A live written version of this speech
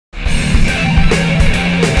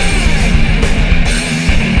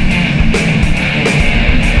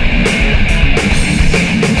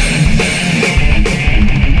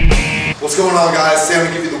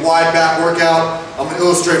wide back workout. I'm going to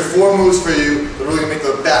illustrate 4 moves for you that are really going to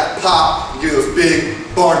make the back pop and give you those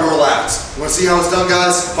big barn door lats. You want to see how it's done,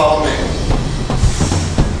 guys? Follow me.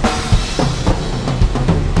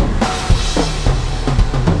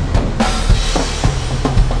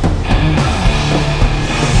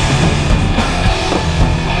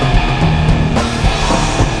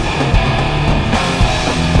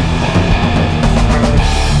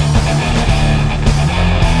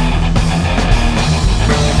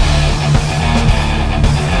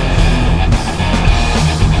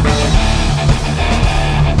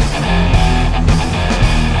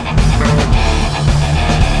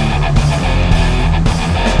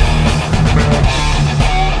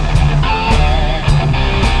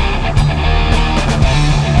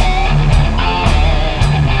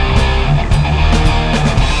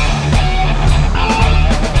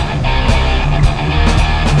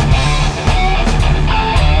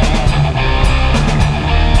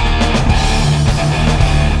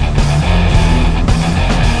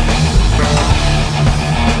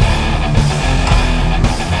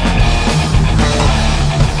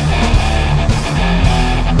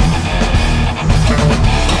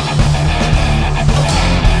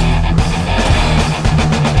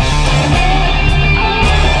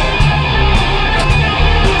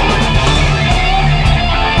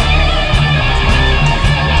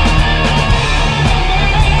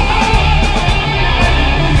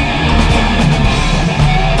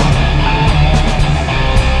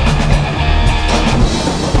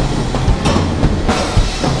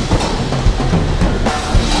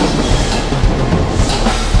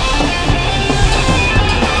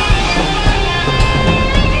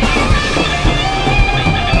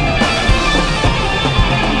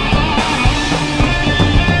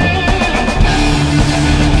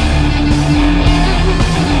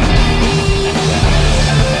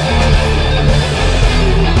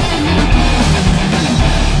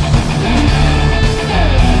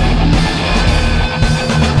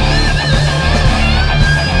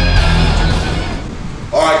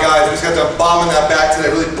 Got to bombing that back today,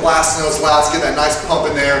 really blasting those lats, get that nice pump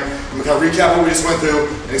in there. I'm going to kind of recap what we just went through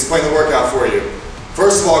and explain the workout for you.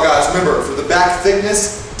 First of all, guys, remember, for the back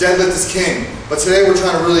thickness, deadlift is king. But today we're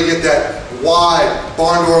trying to really get that wide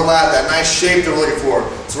barn door lat, that nice shape that we're looking for.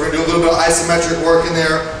 So we're going to do a little bit of isometric work in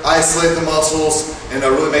there, isolate the muscles, and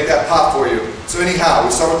really make that pop for you. So anyhow,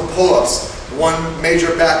 we start with the pull-ups. One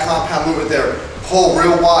major back compound movement there. Pull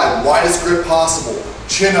real wide, widest grip possible.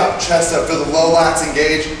 Chin up, chest up, feel the low lats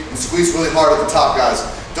engage, and squeeze really hard at the top, guys.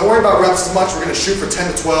 Don't worry about reps as much. We're going to shoot for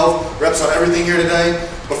 10 to 12 reps on everything here today.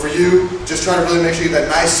 But for you, just try to really make sure you get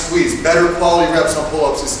that nice squeeze. Better quality reps on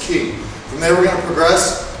pull-ups is key. From there, we're going to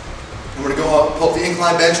progress. And we're going to go up, pull up the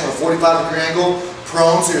incline bench on a 45-degree angle,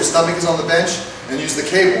 prone so your stomach is on the bench, and use the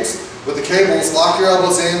cables. With the cables, lock your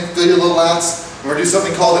elbows in, feel your little lats, and we're going to do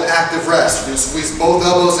something called an active rest. You're going to squeeze both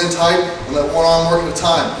elbows in tight and let one arm work at a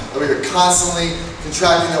time. That way you're constantly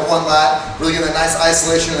contracting that one lat, really getting a nice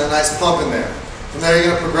isolation and a nice pump in there. From there,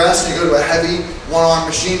 you're going to progress and you go to a heavy one-arm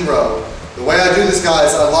machine row. The way I do this,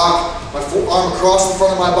 guys, I lock my arm across the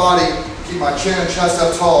front of my body, keep my chin and chest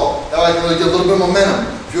up tall. That way I can really get a little bit of momentum.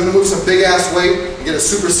 If you want to move some big-ass weight and get a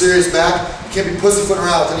super serious back, you can't be pussyfooting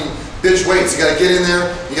around with any bitch weights. You got to get in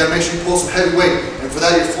there, you got to make sure you pull some heavy weight, and for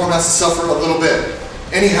that your form has to suffer a little bit.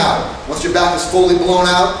 Anyhow, once your back is fully blown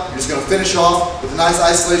out, you're just going to finish off with a nice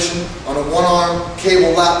isolation on a one-arm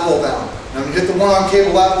cable lat pull down. Now when you hit the one-arm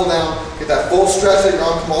cable lat pull down, get that full stretch, let your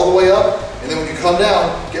arm come all the way up, and then when you come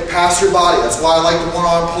down, get past your body. That's why I like the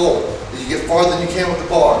one-arm pull. You get farther than you can with the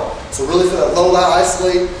bar. So really feel that low lat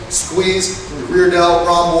isolate, squeeze from your rear delt,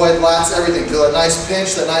 rhomboid, lats, everything. Feel that nice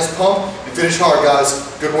pinch, that nice pump, and finish hard,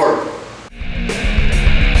 guys. Good work.